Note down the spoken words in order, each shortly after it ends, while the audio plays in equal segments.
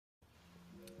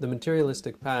The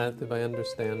materialistic path, if I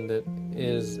understand it,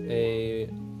 is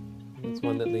it's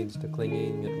one that leads to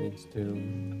clinging, it leads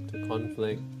to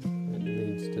conflict, it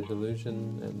leads to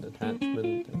delusion and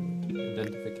attachment and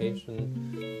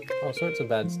identification, all sorts of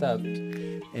bad stuff.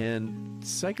 And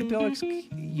psychedelics,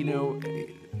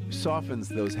 softens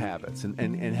those habits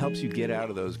and helps you get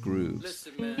out of those grooves.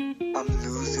 Listen, man. I'm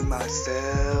losing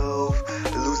myself,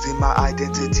 losing my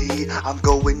identity. I'm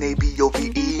going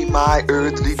ABOVE, my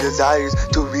earthly desires.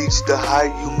 To reach the higher,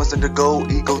 you must undergo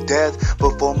ego death.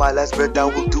 Before my last breath, I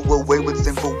will do away with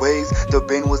sinful ways. The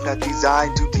brain was not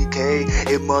designed to decay.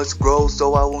 It must grow,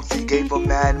 so I won't seek gain from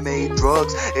man-made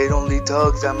drugs. It only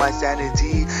tugs at my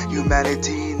sanity.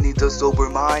 Humanity needs a sober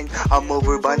mind. I'm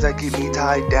over binds that keep me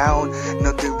tied down.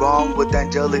 Nothing wrong with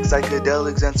angelic,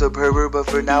 psychedelics, and superior, but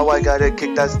for now I gotta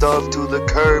kick that stuff to the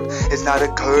curb. It's not a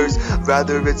curse,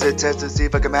 rather it's a test to see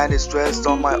if I can manage stress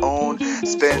on my own.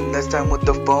 Spend less time with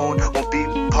the phone, won't be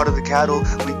part of the cattle.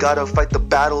 We gotta fight the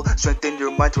battle, strengthen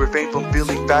your mind to refrain from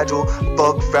feeling fragile.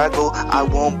 Fuck fragile, I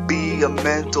won't be a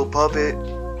mental puppet.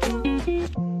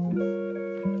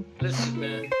 Listen,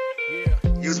 man.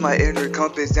 Use my inner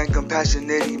compass and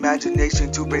compassionate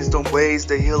imagination to brainstorm ways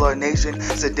to heal our nation.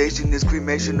 Sedation is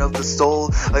cremation of the soul.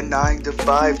 A 9 to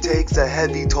 5 takes a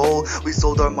heavy toll. We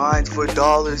sold our minds for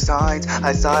dollar signs.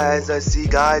 I sigh as I see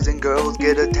guys and girls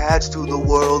get attached to the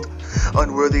world.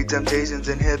 Unworthy temptations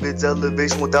inhibits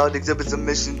elevation without exhibit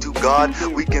submission to God.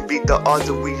 We can beat the odds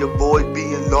if we avoid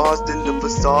being lost in the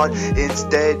facade.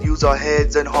 Instead, use our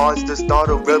heads and hearts to start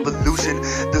a revolution.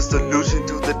 The solution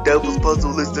to the devil's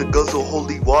puzzle is to guzzle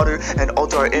holy water and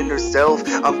alter our inner self.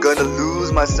 I'm gonna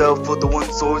lose myself for the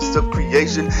one source of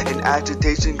creation in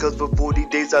agitation, cause for 40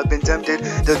 days I've been tempted.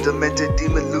 The demented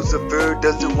demon Lucifer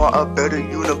doesn't want a better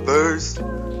universe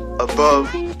above.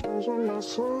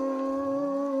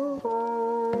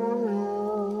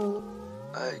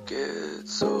 I get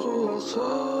so lost.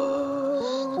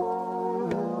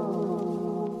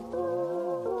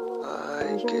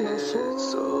 I get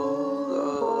so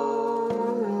lost.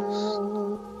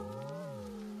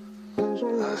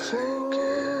 I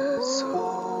get so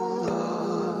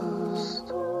lost.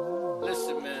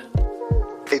 Listen, man.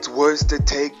 It's worse to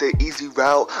take the easy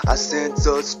route. I sense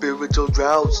a spiritual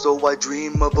drought, so I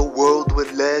dream of a world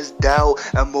with less doubt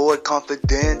and more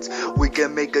confidence. We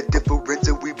can make a difference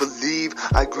if we believe.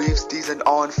 I grieve season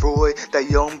on Freud. That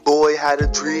young boy had a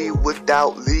tree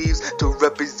without leaves to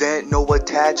represent no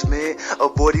attachment.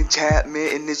 Avoid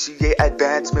enchantment, initiate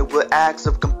advancement with acts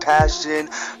of compassion.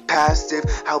 Passive,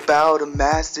 how about a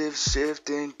massive shift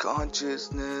in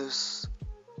consciousness?